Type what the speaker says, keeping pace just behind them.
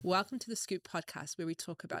Welcome to the Scoop podcast, where we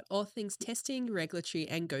talk about all things testing, regulatory,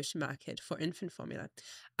 and go-to-market for infant formula.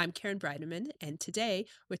 I'm Karen Breideman, and today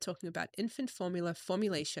we're talking about infant formula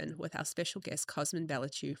formulation with our special guest, Cosmin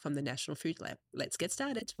Beliciu from the National Food Lab. Let's get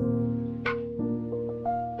started.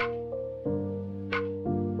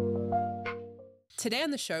 Today on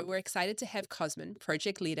the show, we're excited to have Cosmin,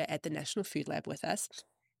 project leader at the National Food Lab, with us.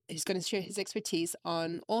 He's going to share his expertise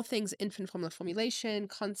on all things infant formula formulation,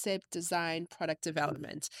 concept, design, product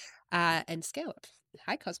development, and scale up.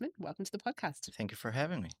 Hi, Cosmin. Welcome to the podcast. Thank you for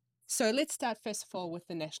having me. So let's start first of all with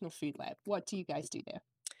the National Food Lab. What do you guys do there?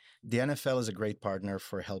 The NFL is a great partner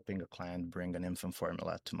for helping a client bring an infant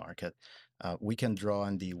formula to market. We can draw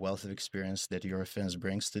on the wealth of experience that Eurofins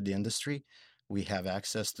brings to the industry. We have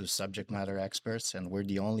access to subject matter experts, and we're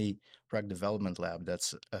the only product development lab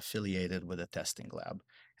that's affiliated with a testing lab,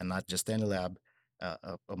 and not just any lab,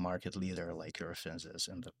 a market leader like Eurofins is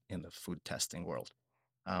in the food testing world.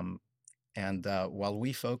 While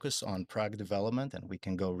we focus on product development, and we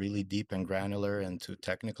can go really deep and granular into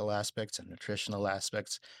technical aspects and nutritional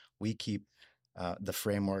aspects, we keep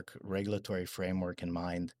the regulatory framework in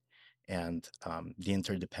mind, and the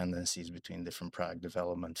interdependencies between different product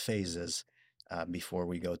development phases before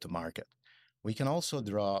we go to market. We can also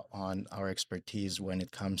draw on our expertise when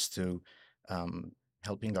it comes to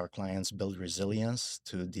helping our clients build resilience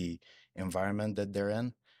to the environment that they're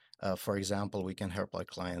in. For example, we can help our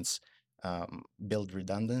clients build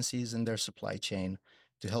redundancies in their supply chain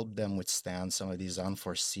to help them withstand some of these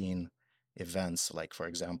unforeseen events, like, for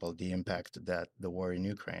example, the impact that the war in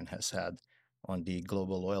Ukraine has had on the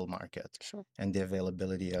global oil market. Sure. And the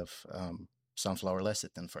availability of sunflower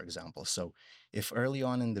lecithin, for example. So if early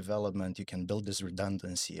on in development, you can build this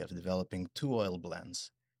redundancy of developing two oil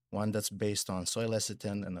blends, one that's based on soy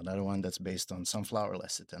lecithin and another one that's based on sunflower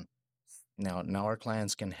lecithin. Now our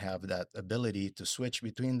clients can have that ability to switch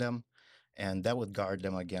between them, and that would guard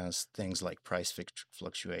them against things like price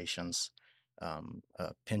fluctuations,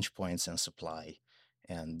 pinch points in supply.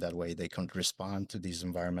 And that way they can respond to these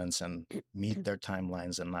environments and meet their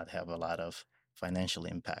timelines and not have a lot of financial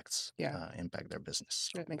impacts impact their business.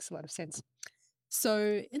 That makes a lot of sense.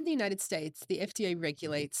 So in the United States, the FDA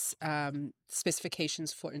regulates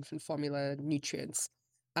specifications for infant formula nutrients.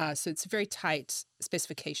 So it's a very tight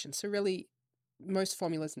specification. So really, most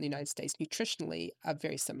formulas in the United States nutritionally are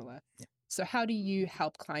very similar. Yeah. So how do you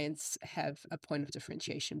help clients have a point of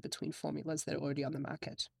differentiation between formulas that are already on the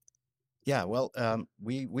market? Yeah, well,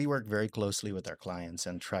 we work very closely with our clients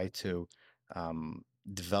and try to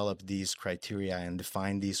develop these criteria and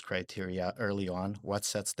define these criteria early on, what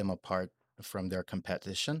sets them apart from their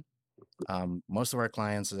competition. Most of our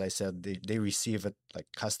clients, as I said, they receive it like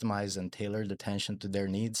customized and tailored attention to their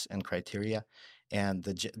needs and criteria, and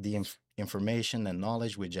the information and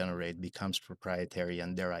knowledge we generate becomes proprietary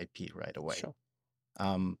and their IP right away. Sure.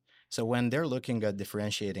 So when they're looking at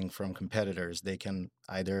differentiating from competitors, they can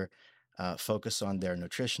either focus on their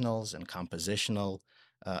nutritionals and compositional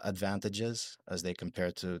advantages as they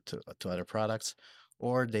compare to other products,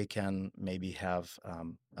 or they can maybe have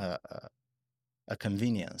a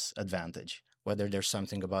convenience advantage, whether there's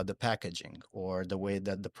something about the packaging or the way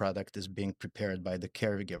that the product is being prepared by the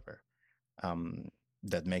caregiver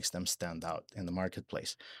that makes them stand out in the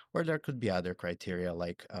marketplace. Or there could be other criteria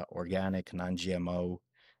like organic, non-GMO,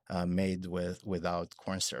 made without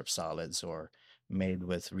corn syrup solids, or made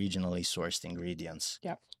with regionally sourced ingredients.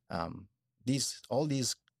 Yep. All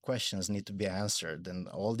these questions need to be answered, and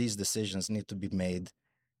all these decisions need to be made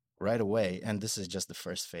right away. And this is just the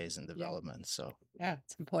first phase in development. So yeah,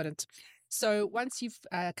 it's important. So once you've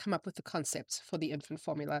come up with the concept for the infant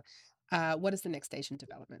formula, what is the next stage in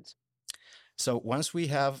development? So once we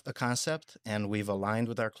have a concept and we've aligned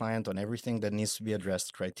with our client on everything that needs to be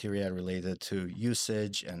addressed, criteria related to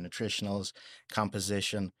usage and nutritionals,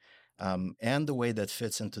 composition, and the way that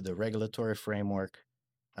fits into the regulatory framework,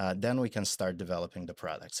 then we can start developing the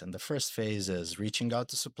products. And the first phase is reaching out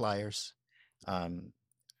to suppliers,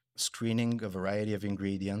 screening a variety of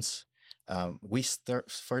ingredients. We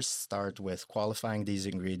first start with qualifying these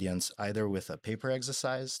ingredients either with a paper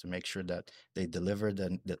exercise to make sure that they deliver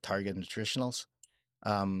the target nutritionals,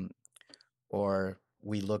 or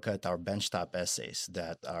we look at our benchtop assays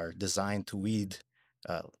that are designed to weed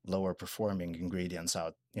lower performing ingredients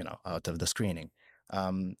out of the screening.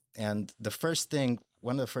 And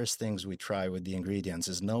one of the first things we try with the ingredients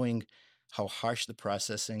is knowing how harsh the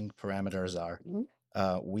processing parameters are. Mm-hmm.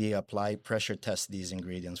 We apply pressure test these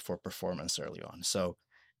ingredients for performance early on. So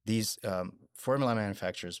these formula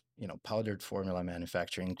manufacturers, powdered formula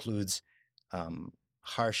manufacturing includes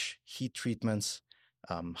harsh heat treatments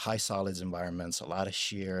high solids environments, a lot of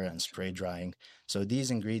shear and spray drying. So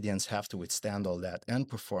these ingredients have to withstand all that and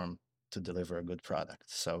perform to deliver a good product.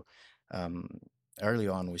 So um, early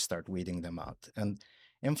on, we start weeding them out. And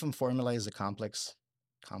infant formula is a complex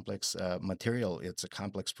material. It's a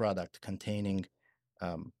complex product containing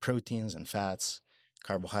proteins and fats,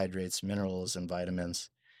 carbohydrates, minerals, and vitamins.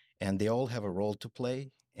 And they all have a role to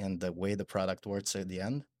play in the way the product works at the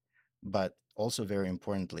end. But also, very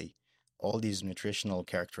importantly, all these nutritional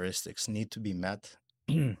characteristics need to be met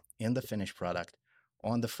in the finished product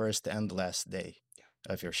on the first and last day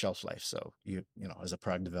of your shelf life. So as a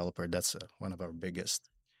product developer, that's one of our biggest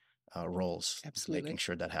roles, Absolutely. making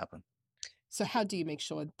sure that happens. So how do you make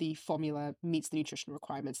sure the formula meets the nutritional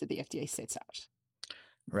requirements that the FDA sets out?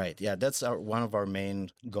 Right. Yeah, that's one of our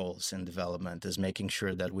main goals in development is making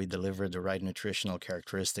sure that we deliver the right nutritional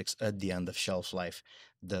characteristics at the end of shelf life,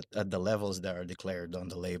 that at the levels that are declared on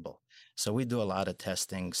the label. So we do a lot of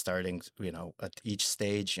testing, starting at each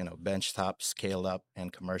stage, bench top, scale up,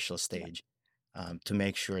 and commercial stage, to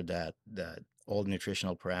make sure that all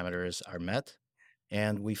nutritional parameters are met,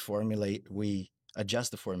 and we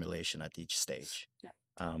adjust the formulation at each stage.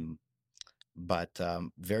 Um, but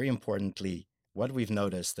very importantly, what we've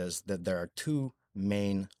noticed is that there are two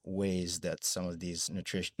main ways that some of these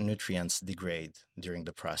nutrients degrade during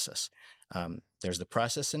the process. There's the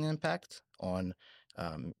processing impact on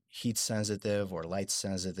heat sensitive or light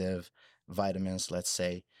sensitive vitamins, let's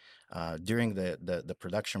say. During the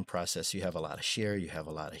production process, you have a lot of shear, you have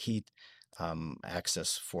a lot of heat,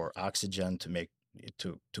 access for oxygen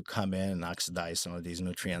to come in and oxidize some of these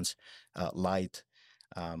nutrients, light.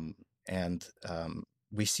 Um, and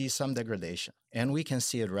we see some degradation, and we can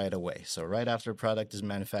see it right away. So right after a product is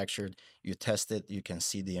manufactured, you test it, you can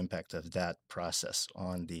see the impact of that process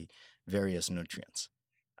on the various nutrients.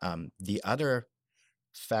 The other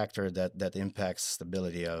factor that impacts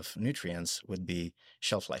stability of nutrients would be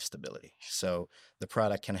shelf life stability. So the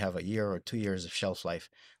product can have a year or 2 years of shelf life,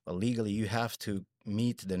 but legally you have to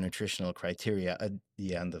meet the nutritional criteria at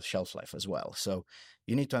the end of shelf life as well. So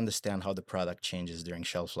you need to understand how the product changes during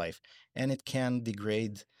shelf life, and it can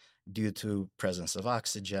degrade due to presence of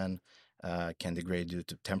oxygen, can degrade due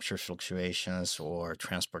to temperature fluctuations or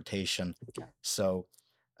transportation. So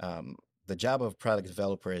the job of product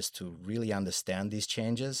developer is to really understand these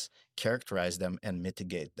changes, characterize them, and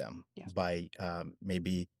mitigate them by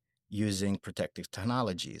maybe using protective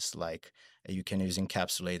technologies, like you can use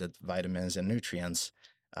encapsulated vitamins and nutrients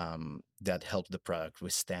that help the product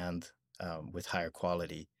withstand with higher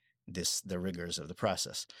quality the rigors of the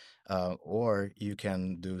process. Or you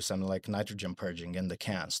can do something like nitrogen purging in the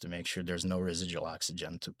cans to make sure there's no residual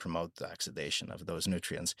oxygen to promote the oxidation of those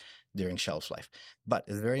nutrients during shelf life. But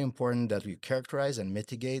it's very important that we characterize and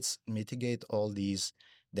mitigate all these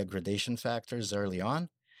degradation factors early on,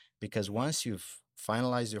 because once you've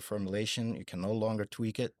finalized your formulation, you can no longer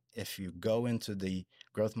tweak it. If you go into the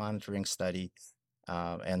growth monitoring study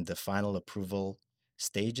and the final approval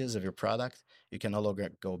stages of your product, you can no longer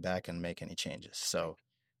go back and make any changes. So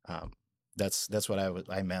that's what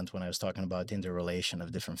I meant when I was talking about the interrelation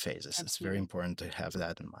of different phases. Absolutely. It's very important to have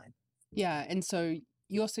that in mind. Yeah, and so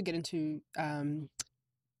you also get into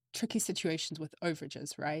tricky situations with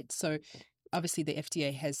overages, right? So obviously the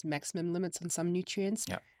FDA has maximum limits on some nutrients.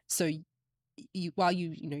 Yeah. So while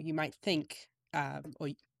you might think, or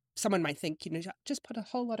someone might think, just put a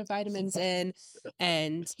whole lot of vitamins in,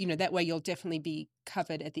 and that way you'll definitely be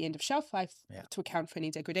covered at the end of shelf life to account for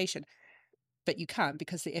any degradation. But you can't,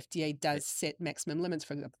 because the FDA does set maximum limits,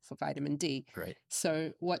 for example, for vitamin D. Right.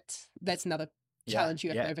 So that's another challenge you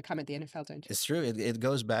have to overcome at the NFL, don't you? It's true. It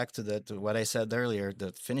goes back to what I said earlier.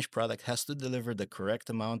 The finished product has to deliver the correct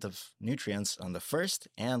amount of nutrients on the first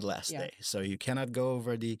and last day. So you cannot go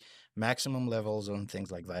over the maximum levels on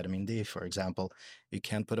things like vitamin D, for example. You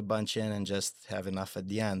can't put a bunch in and just have enough at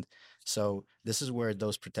the end. So this is where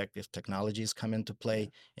those protective technologies come into play,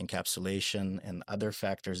 encapsulation and other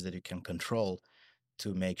factors that you can control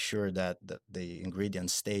to make sure that the ingredient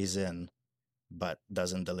stays in but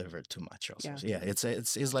doesn't deliver too much also. So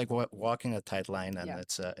it's like walking a tight line, and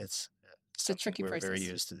it's a tricky process. Very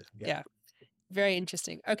used to do. Yeah. Very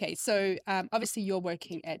interesting. Okay, so obviously you're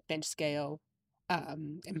working at bench scale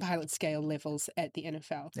and pilot scale levels at the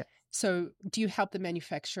NFL. Yeah. So do you help the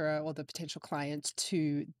manufacturer or the potential client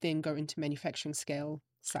to then go into manufacturing scale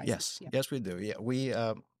sizes? Yes, we do. Yeah, we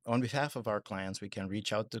on behalf of our clients, we can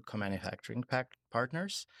reach out to co-manufacturing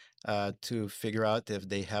partners to figure out if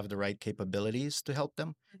they have the right capabilities to help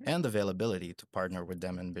them and availability to partner with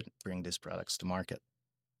them and bring these products to market.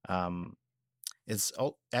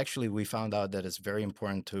 Actually, we found out that it's very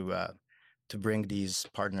important to bring these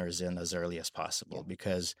partners in as early as possible Yeah.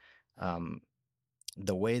 because um,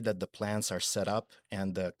 the way that the plants are set up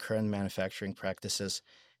and the current manufacturing practices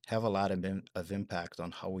have a lot of impact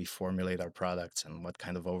on how we formulate our products and what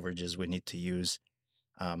kind of overages we need to use,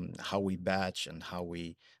 how we batch, and how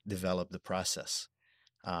we develop the process.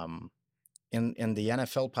 Um, in the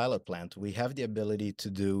NFL pilot plant, we have the ability to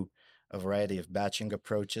do a variety of batching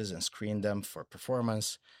approaches and screen them for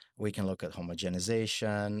performance. We can look at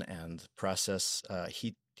homogenization and process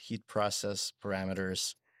heat process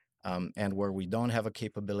parameters. And where we don't have a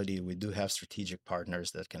capability, we do have strategic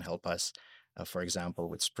partners that can help us, for example,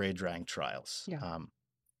 with spray drying trials. Yeah.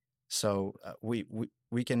 So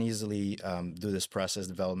we can easily do this process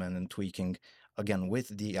development and tweaking again with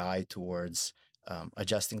the eye towards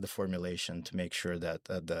adjusting the formulation to make sure that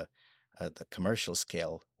at the commercial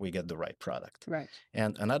scale we get the right product. Right.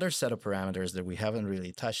 And another set of parameters that we haven't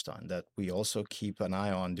really touched on that we also keep an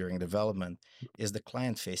eye on during development is the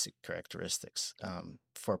client-facing characteristics.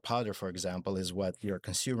 For powder, for example, is what your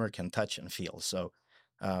consumer can touch and feel. So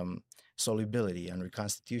um, solubility and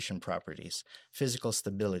reconstitution properties, physical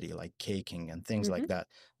stability like caking and things like that.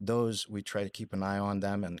 Those we try to keep an eye on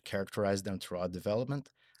them and characterize them throughout development,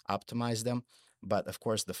 optimize them. But of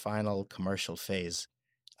course, the final commercial phase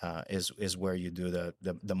is where you do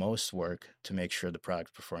the most work to make sure the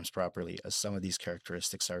product performs properly, as some of these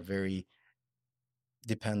characteristics are very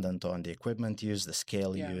dependent on the equipment used, the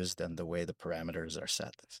scale used, and the way the parameters are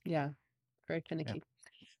set. Yeah, very finicky.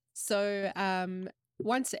 So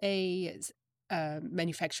once a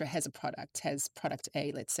manufacturer has product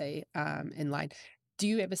A, let's say, in line, do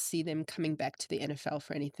you ever see them coming back to the NFL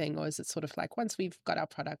for anything? Or is it sort of like, once we've got our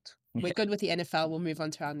product, we're good with the NFL, we'll move on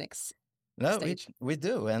to our next No, stage? we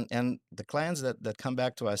do. And the clients that come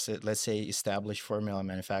back to us, let's say established formula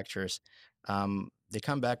manufacturers, they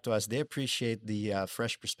come back to us, they appreciate the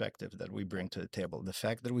fresh perspective that we bring to the table. The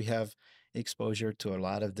fact that we have exposure to a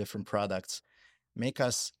lot of different products make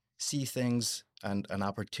us see things and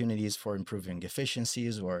opportunities for improving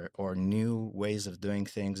efficiencies or new ways of doing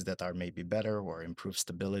things that are maybe better or improve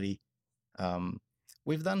stability.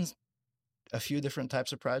 We've done a few different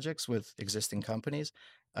types of projects with existing companies.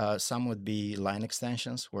 Some would be line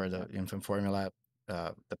extensions where the infant formula,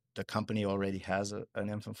 the company already has an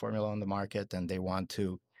infant formula on the market and they want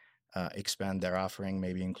to expand their offering,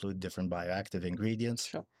 maybe include different bioactive ingredients.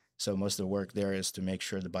 Sure. So most of the work there is to make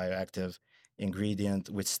sure the bioactive ingredient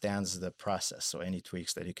withstands the process. So any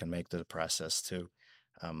tweaks that you can make to the process to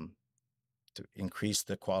increase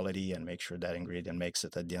the quality and make sure that ingredient makes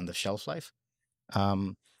it at the end of shelf life.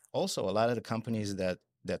 Um, Also, a lot of the companies that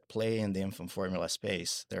play in the infant formula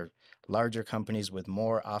space, they're larger companies with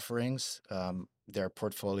more offerings. Their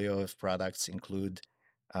portfolio of products include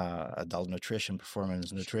adult nutrition,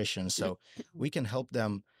 performance nutrition. So we can help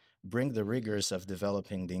them bring the rigors of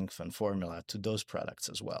developing the infant formula to those products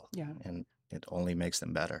as well. Yeah. And it only makes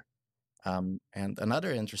them better. And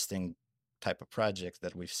another interesting type of project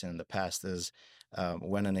that we've seen in the past is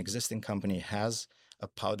when an existing company has a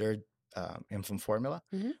powdered infant formula,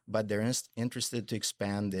 but they're interested to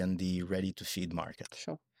expand in the ready-to-feed market.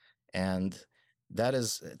 Sure. And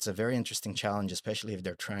it's a very interesting challenge, especially if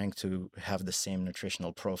they're trying to have the same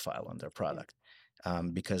nutritional profile on their product,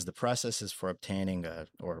 because the processes for obtaining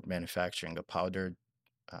or manufacturing a powdered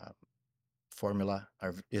formula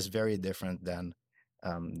is very different than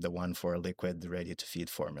the one for a liquid ready-to-feed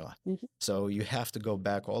formula. So you have to go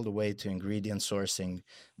back all the way to ingredient sourcing,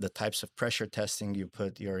 the types of pressure testing you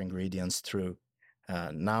put your ingredients through.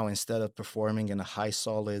 Now, instead of performing in a high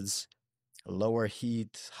solids, lower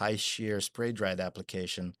heat, high shear, spray dried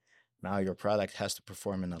application, now your product has to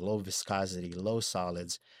perform in a low viscosity, low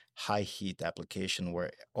solids, high heat application where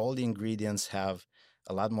all the ingredients have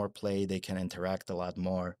a lot more play, they can interact a lot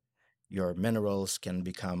more. Your minerals can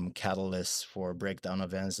become catalysts for breakdown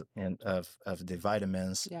of the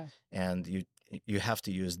vitamins, and you have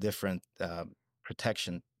to use different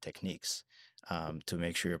protection techniques to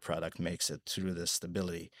make sure your product makes it through the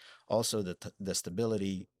stability. Also, the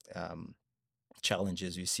stability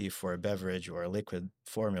challenges you see for a beverage or a liquid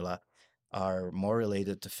formula are more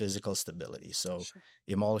related to physical stability. So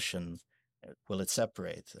emulsion, will it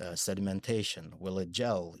separate? Sedimentation, will it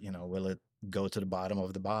gel? Will it go to the bottom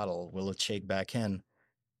of the bottle? Will it shake back in?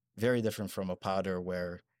 Very different from a powder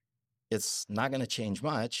where it's not going to change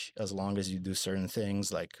much as long as you do certain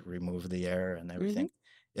things like remove the air and everything.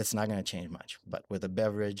 It's not going to change much. But with a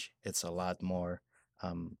beverage, it's a lot more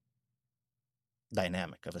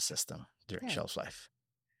dynamic of a system during shelf life.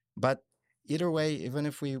 But either way, even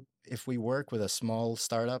if we work with a small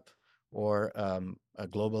startup or a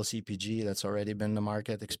global CPG that's already been in the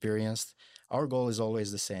market, experienced. Our goal is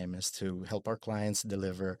always the same, is to help our clients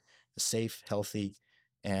deliver safe, healthy,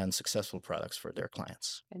 and successful products for their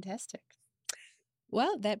clients. Fantastic.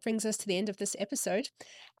 Well, that brings us to the end of this episode.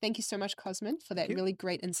 Thank you so much, Cosmin, for that really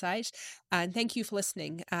great insight. And thank you for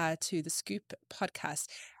listening to the Scoop podcast.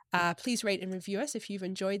 Please rate and review us if you've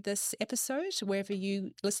enjoyed this episode, wherever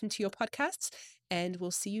you listen to your podcasts. And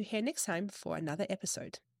we'll see you here next time for another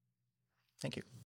episode. Thank you.